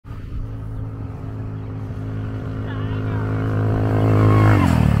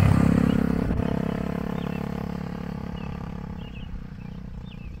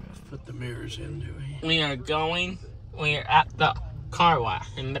We are at the car wash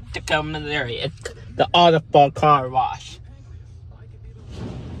in Mythical, Missouri. It's the Audible car wash.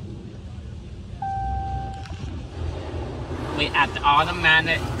 We're at the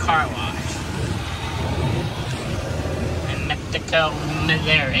automatic car wash in Mythical,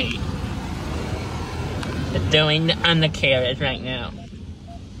 Missouri. It's doing the undercarriage right now.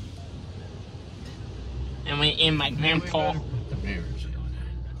 And we're in my grandpa.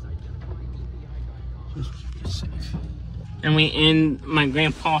 And we in my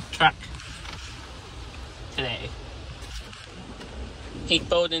grandpa's truck today. He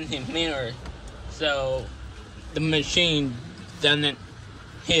folded his mirror so the machine doesn't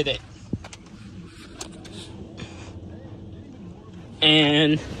hit it.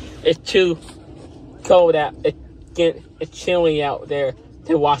 And it's too cold out. It's chilly out there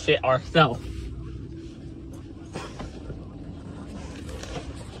to wash it ourselves.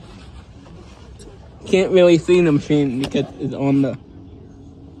 Can't really see the machine because it's on the.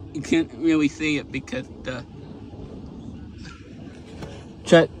 You can't really see it because the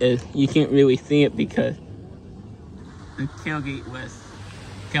truck is. You can't really see it because the tailgate was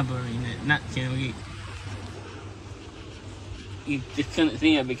covering it. Not tailgate. You just couldn't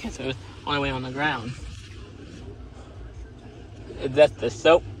see it because it was all the way on the ground. That's the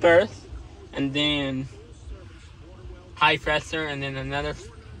soap first, and then high pressure, and then another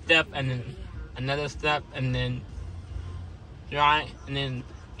step, and then another step, and then dry, and then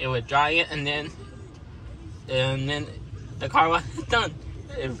it would dry it, and then the car wash is done.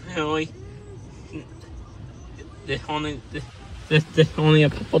 It really, there's only a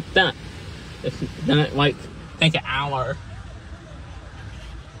couple steps. It's done like take an hour.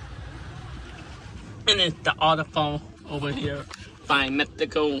 And it's the Audible over here by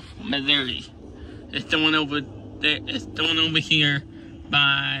Mythical, Missouri. It's the one over there. It's the one over here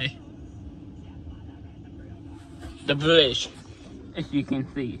by the bridge, as you can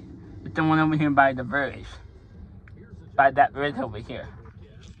see. It's the one over here by the bridge. By that bridge over here.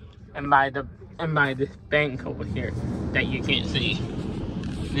 And by this bank over here that you can't see.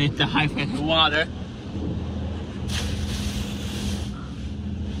 And it's the high pressure water.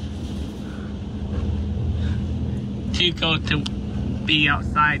 Too cold to be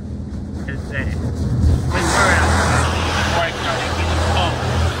outside today. When we're outside, before I started getting cold.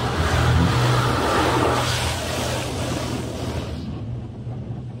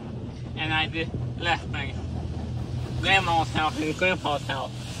 And I just left my grandma's house and grandpa's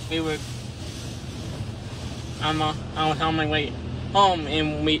house. I was on my way home,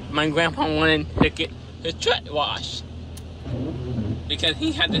 and my grandpa wanted to get his truck washed. Because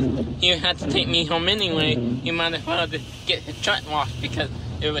he had to take me home anyway. He might as well just get his truck washed because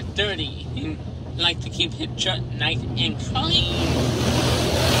it was dirty. He liked to keep his truck nice and clean.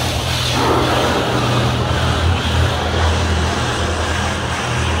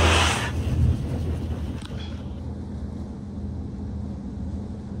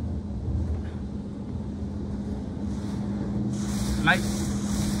 Like,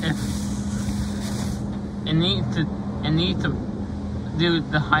 it needs to do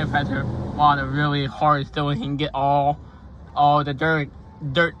the high pressure water really hard so it can get all the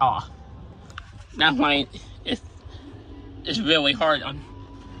dirt off. That's why it's really hard on.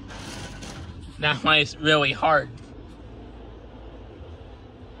 That's why it's really hard.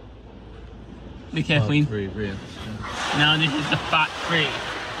 Because now this is the spot 3.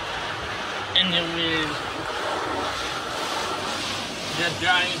 And then when the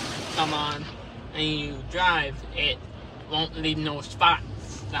drive come on and you drive, it won't leave no spots.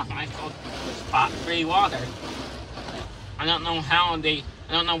 That's why it's called spot 3 water. I don't know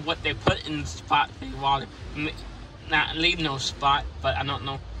what they put in spot 3 water. Not leave no spot, but I don't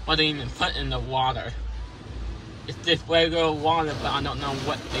know what they even put in the water. It's just regular water, but I don't know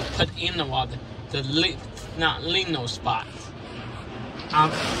what they put in the water to not leave no spots. I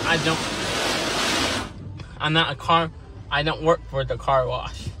don't work for the car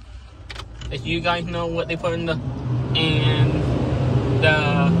wash. If you guys know what they put in the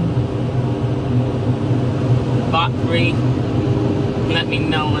spot 3, let me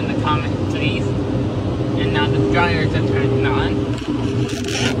know in the comments, please. And now the dryers are turned on.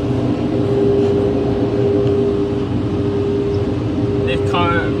 This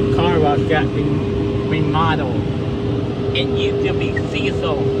car wash got remodeled. It used to be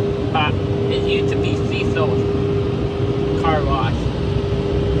Cecil car wash.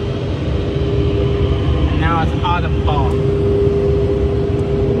 And now it's Audible.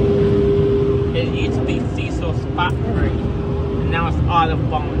 It used to be Cecil Spot 3. And now it's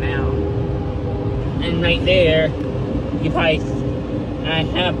Audible now. And right there, you probably I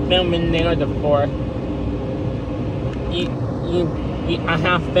have filmed in there before. I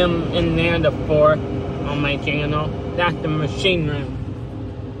have filmed in there before on my channel. That's the machine room.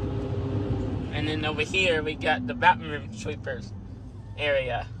 And then over here we got the bathroom sweepers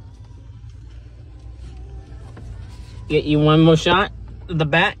area. Get you one more shot of the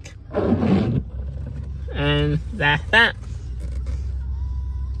back. And that's that.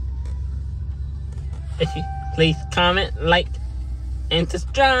 If you please comment, like, and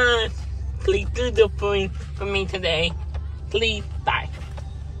subscribe. Please do the for me today. Please, bye.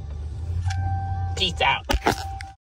 Peace out.